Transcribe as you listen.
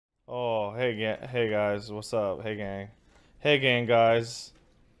Oh, hey guys, what's up? Hey gang. Hey gang, guys.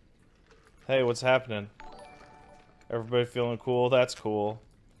 Hey, what's happening? Everybody feeling cool? That's cool.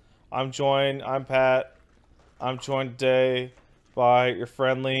 I'm Pat. I'm joined today by your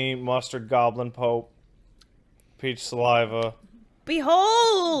friendly mustard goblin pope, Peach Saliva.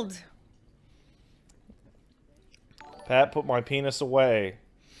 Behold! Pat, put my penis away.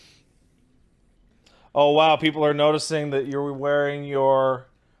 Oh wow, people are noticing that you're wearing your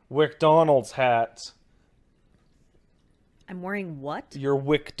McDonald's hat. I'm wearing what? Your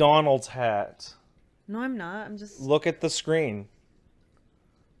McDonald's hat. No, I'm not. I'm just... Look at the screen.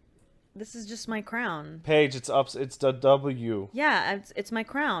 This is just my crown. Paige, it's the W. Yeah, it's my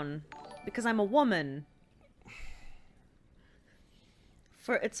crown. Because I'm a woman.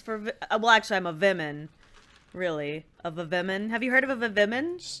 Well, actually, I'm a Vimin. Really. Of a Vimin. Have you heard of a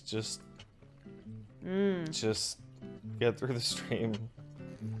Vimin? Just get through the stream.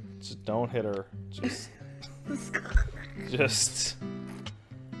 Just don't hit her. Just just get just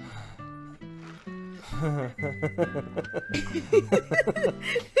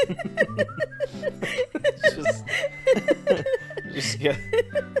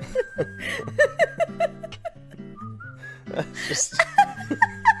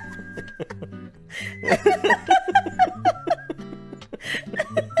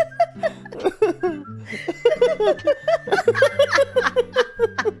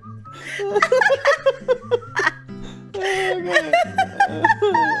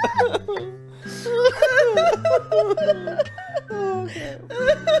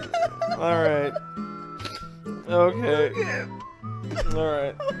Alright.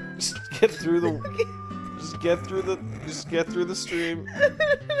 Just get through the stream.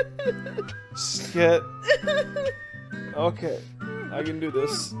 Okay. I can do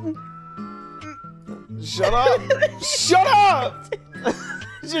this. Shut up! Shut up!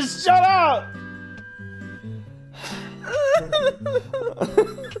 Just shut up!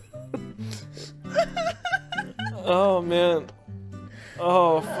 Oh man.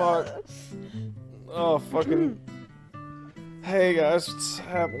 Oh fuck. Oh fucking. Hey guys, what's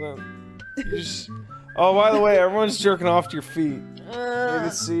happening? Oh, by the way, everyone's jerking off to your feet. I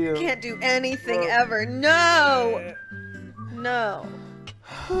can see you. Can't do anything ever. No! No.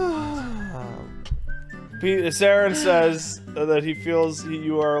 Saren says that he feels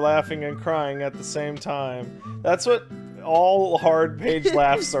you are laughing and crying at the same time. That's what all hard Paige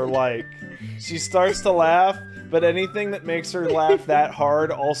laughs are like. She starts to laugh, but anything that makes her laugh that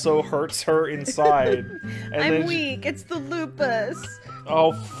hard also hurts her inside. And I'm weak. It's the lupus.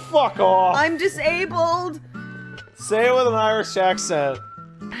 Oh, fuck off. I'm disabled. Say it with an Irish accent.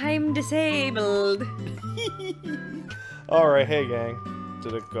 I'm disabled. Alright, hey gang.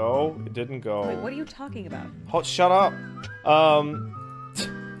 Did it go? It didn't go. Wait, what are you talking about? Oh, shut up. Wow,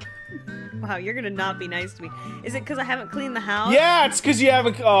 you're gonna not be nice to me. Is it because I haven't cleaned the house? Yeah, it's because you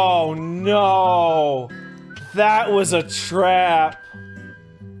haven't. Oh no. That was a trap.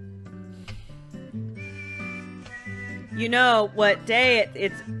 You know what day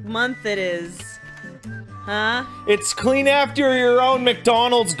it's month it is. Huh? It's clean after your own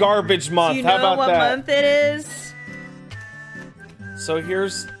McDonald's garbage month. Do you How know about what that? month it is? So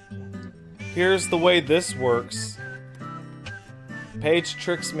here's the way this works. Paige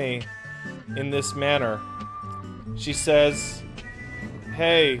tricks me in this manner. She says,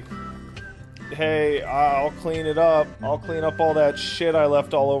 hey, I'll clean it up. I'll clean up all that shit I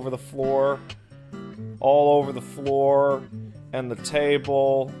left all over the floor. All over the floor, and the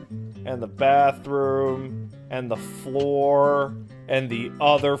table, and the bathroom, and the floor, and the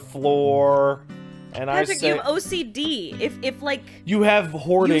other floor. And Patrick, I say, you have OCD. If like you have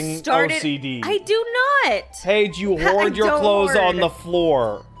hoarding you started, OCD. I do not. Paige, you hoard your clothes on the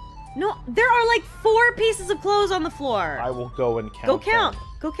floor. No, there are like 4 pieces of clothes on the floor. I will go and count. Go count. Them.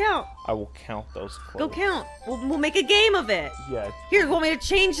 Go count. I will count those clothes. Go count. We'll make a game of it. Yeah. Here, you want me to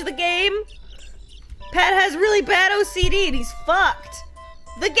change the game? Pat has really bad OCD and he's fucked.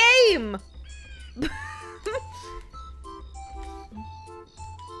 The game.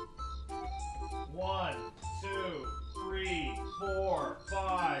 1, 2, 3, 4,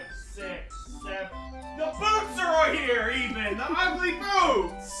 5, 6, 7. The boots are right here, even! The ugly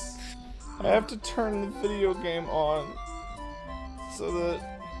boots! I have to turn the video game on so that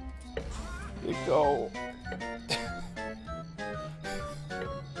it go.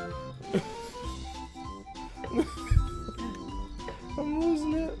 I'm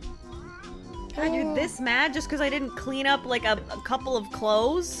losing it. God, you're this mad just because I didn't clean up like a couple of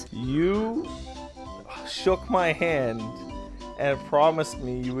clothes? You shook my hand and promised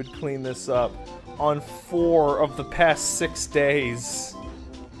me you would clean this up on 4 of the past 6 days.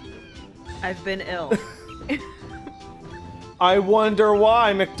 I've been ill. I wonder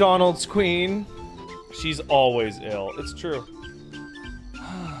why, McDonald's queen. She's always ill. It's true.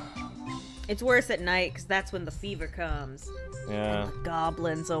 It's worse at night, because that's when the fever comes. Yeah. And the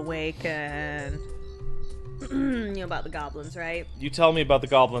goblins awaken. You know about the goblins, right? You tell me about the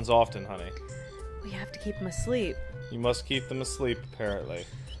goblins often, honey. We have to keep them asleep. You must keep them asleep, apparently.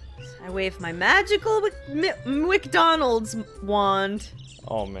 I wave my magical McDonald's wand.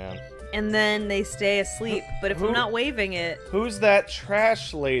 Oh, man. And then they stay asleep. But if I'm not waving it... Who's that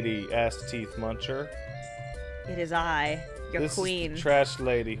trash lady? Asked Teeth Muncher. It is I, your queen. Is the trash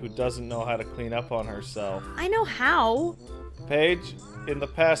lady who doesn't know how to clean up on herself. I know how. Paige, in the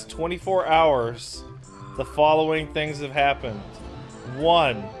past 24 hours, the following things have happened.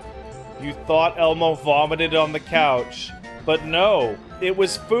 1. You thought Elmo vomited on the couch, but no, it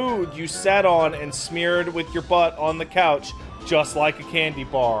was food you sat on and smeared with your butt on the couch, just like a candy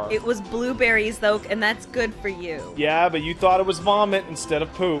bar. It was blueberries, though, and that's good for you. Yeah, but you thought it was vomit instead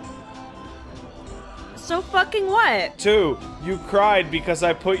of poop. So fucking what? 2. You cried because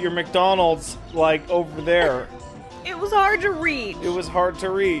I put your McDonald's, like, over there. It was hard to reach. It was hard to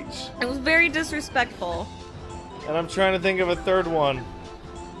reach. It was very disrespectful. And I'm trying to think of a third one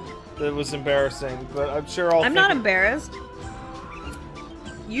that was embarrassing, but I'm sure I'm not embarrassed.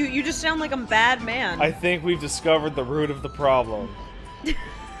 You just sound like a bad man. I think we've discovered the root of the problem.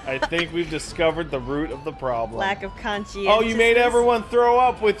 I think we've discovered the root of the problem. Lack of conscience. Oh, you made everyone throw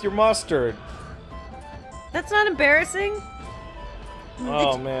up with your mustard. That's not embarrassing.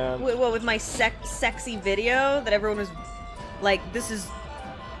 Oh, man. What, with my sexy video that everyone was like, this is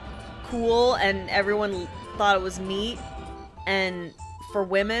cool, and everyone thought it was neat, and for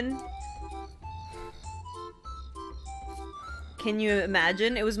women? Can you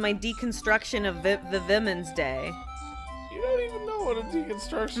imagine? It was my deconstruction of the Women's Day. You don't even know what a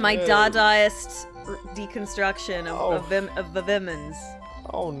deconstruction My is. Dadaist deconstruction of the Women's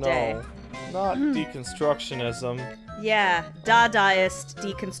Oh, no. Day. Not deconstructionism. Yeah, Dadaist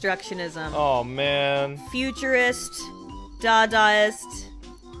deconstructionism. Oh, man. Futurist, Dadaist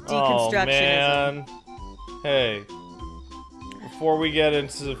deconstructionism. Oh, man. Hey. Before we get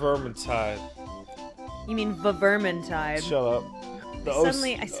into the Vermintide. You mean Vermintide? Shut up.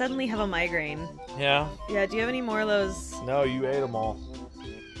 I suddenly have a migraine. Yeah? Yeah, do you have any more of those? No, you ate them all.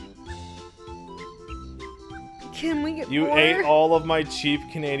 Can we get You more? ate all of my cheap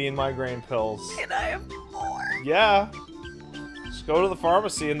Canadian migraine pills. Can I have more? Yeah. Just go to the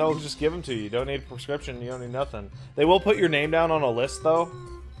pharmacy and they'll just give them to you. You don't need a prescription. You don't need nothing. They will put your name down on a list, though.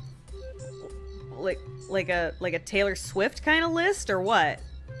 Like a Taylor Swift kind of list, or what?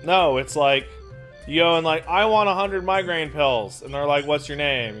 No, it's like, you go and like, I want 100 migraine pills. And they're like, what's your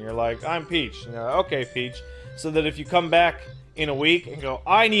name? And you're like, I'm Peach. And you're like, okay, Peach. So that if you come back in a week and go,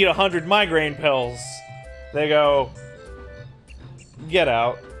 I need 100 migraine pills, they go, get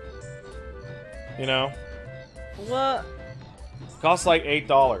out. You know? What? Costs like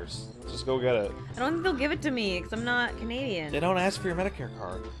 $8. Just go get it. I don't think they'll give it to me because I'm not Canadian. They don't ask for your Medicare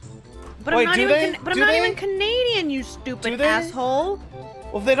card. But Wait, I'm not do even. they? But I'm Do not they? even Canadian, you stupid Do they? asshole.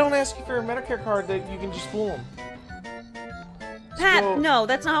 Well, if they don't ask you for your Medicare card, then you can just fool them. Pat, go- no,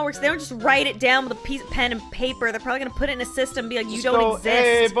 that's not how it works. They don't just write it down with a piece of pen and paper. They're probably gonna put it in a system and be like, you Just don't go, exist.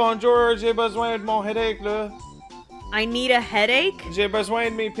 Hey, bonjour, j'ai besoin de mon headache, là. I need a headache? J'ai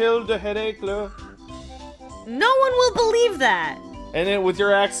besoin de mes piles de headache, là. No one will believe that. And then with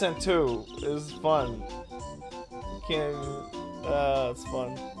your accent, too. It's fun. You can't, it's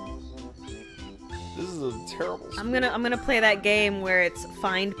fun. This is a terrible I'm gonna play that game where it's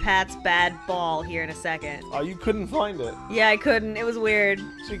find Pat's bad ball here in a second. Oh, you couldn't find it. Yeah, I couldn't. It was weird.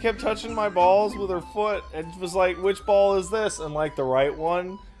 She kept touching my balls with her foot and was like, which ball is this? And like the right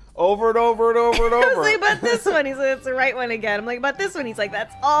one. Over and over and over and I was over. like, about this one. He's like, it's the right one again. I'm like, about this one. He's like,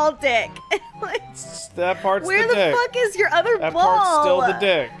 that's all dick. Like, That part's where the the dick. fuck is your other That ball? part's still the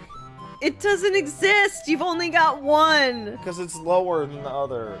dick. It doesn't exist. You've only got one. Because it's lower than the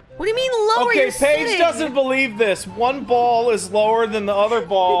other. What do you mean lower? Okay, You're Paige sitting. doesn't believe this. One ball is lower than the other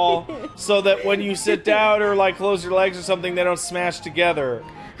ball, so that when you sit down or like close your legs or something, they don't smash together.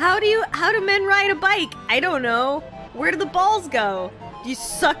 How do men ride a bike? I don't know. Where do the balls go? Do you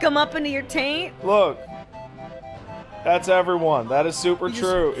suck them up into your taint? Look. That's everyone. That is super You just-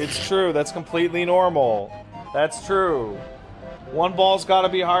 true. It's true. That's completely normal. That's true. One ball's got to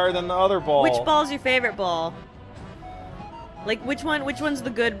be higher than the other ball. Which ball's your favorite ball? Like which one's the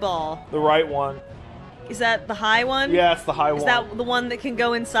good ball? The right one. Is that the high one? Yeah, it's the high Is one. that the one that can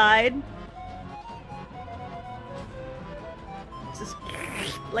go inside? Just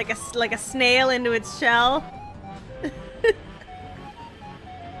like a snail into its shell.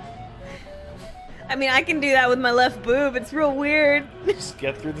 I mean, I can do that with my left boob. It's real weird. Just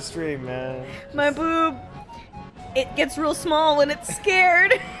get through the stream, man. My boob, it gets real small when it's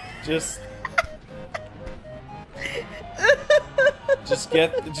scared. Just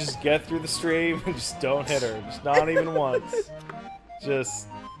get through the stream and just don't hit her. Just not even once. Just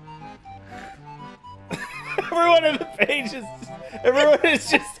everyone in the pages. Everyone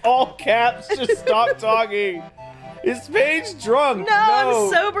is just all caps. Just stop talking. Is Paige drunk? No, I'm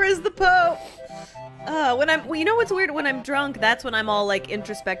sober as the Pope. You know what's weird? When I'm drunk, that's when I'm all like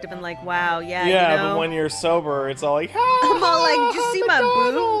introspective and like, wow, yeah. Yeah, you know? but when you're sober, it's all like, I'm all like, did you see my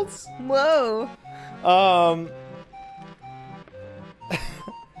boobs? Whoa.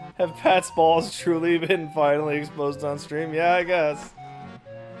 Have Pat's balls truly been finally exposed on stream? Yeah, I guess.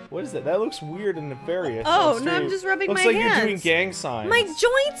 What is that? That looks weird and nefarious. Oh, no, I'm just rubbing my hands. Looks like you're doing gang signs. My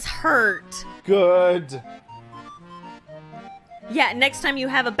joints hurt. Good. Yeah, next time you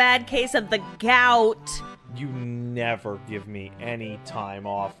have a bad case of the gout. You never give me any time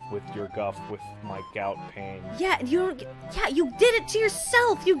off with your guff with my gout pain. Yeah, you did it to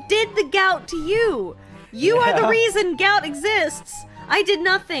yourself. You did the gout to you. You are the reason gout exists. I did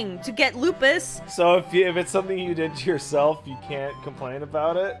nothing to get lupus. So if it's something you did to yourself, you can't complain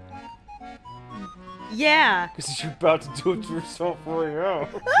about it? Yeah. Because you're about to do it to yourself for you.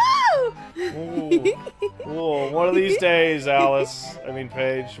 Ooh. Ooh, one of these days, Alice. I mean,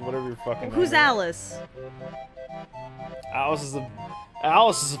 Paige, whatever your fucking name Who's is. Alice? Alice is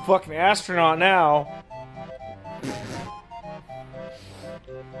a fucking astronaut now.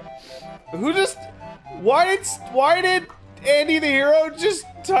 Why did Andy the Hero just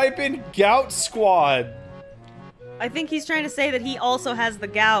type in Gout Squad? I think he's trying to say that he also has the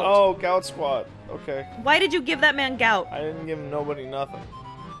gout. Oh, Gout Squad. Okay. Why did you give that man gout? I didn't give nobody nothing.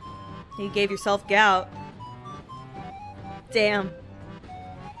 You gave yourself gout. Damn.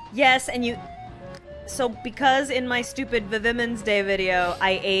 Yes, and you... So, because in my stupid Women's Day video,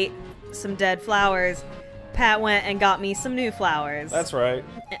 I ate some dead flowers, Pat went and got me some new flowers. That's right.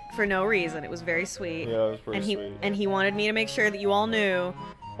 For no reason. It was very sweet. Yeah, it was pretty sweet. And he wanted me to make sure that you all knew.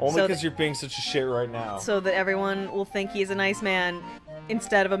 Only because you're being such a shit right now. So that everyone will think he's a nice man,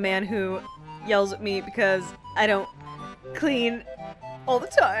 instead of a man who yells at me because I don't clean all the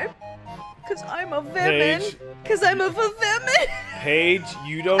time. Because I'm a woman. Because I'm a woman. Paige,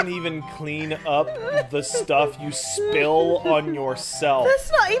 you don't even clean up the stuff you spill on yourself.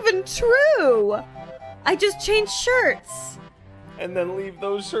 That's not even true. I just change shirts. And then leave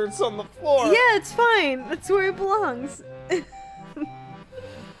those shirts on the floor. Yeah, it's fine. That's where it belongs.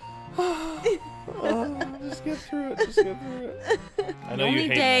 Just get through it. Just get through it. I know the only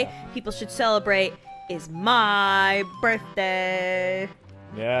day people should celebrate is my birthday.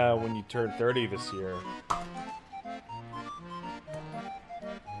 Yeah, when you turn 30 this year.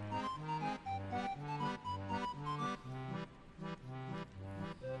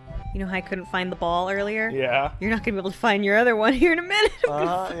 You know how I couldn't find the ball earlier? Yeah. You're not gonna be able to find your other one here in a minute. I'm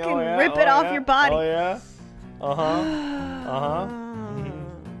gonna fucking rip it off your body. Oh yeah? Uh-huh.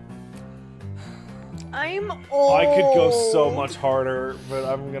 I'm old. I could go so much harder, but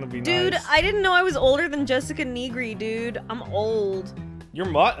I'm gonna be Dude, nice. I didn't know I was older than Jessica Negri, dude. I'm old. You're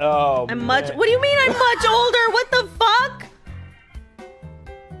much. Oh, I'm man. much. What do you mean I'm much older? What the fuck?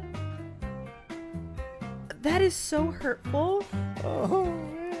 That is so hurtful. Oh,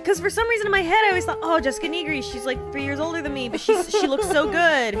 Because for some reason in my head I always thought, oh, Jessica Negri, she's like 3 years older than me, but she looks so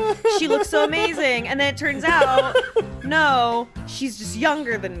good. She looks so amazing. And then it turns out, no, she's just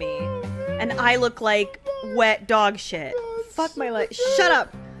younger than me. And I look like wet dog shit. Fuck my life. Shut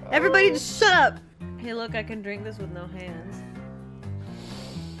up. Everybody just shut up. Hey, look, I can drink this with no hands.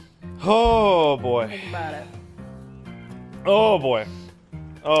 Oh boy. Think about it. Oh boy.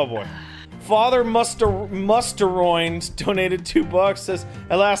 Oh boy. Father Musteroind donated $2. Says,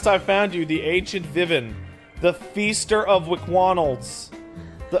 "At last I found you, the ancient Vivin, the feaster of Wickwonalds,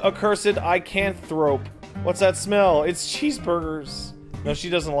 the accursed Icanthrope. What's that smell? It's cheeseburgers." No, she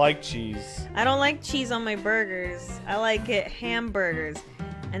doesn't like cheese. I don't like cheese on my burgers. I like it hamburgers.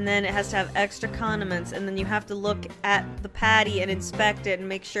 And then it has to have extra condiments, and then you have to look at the patty and inspect it and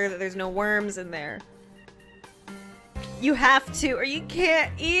make sure that there's no worms in there. You have to, or you can't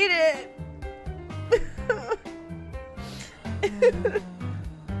eat it.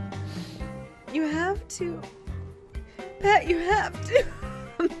 You have to. Pat, you have to.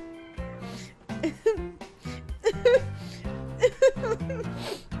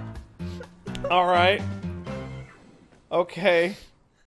 All right. Okay.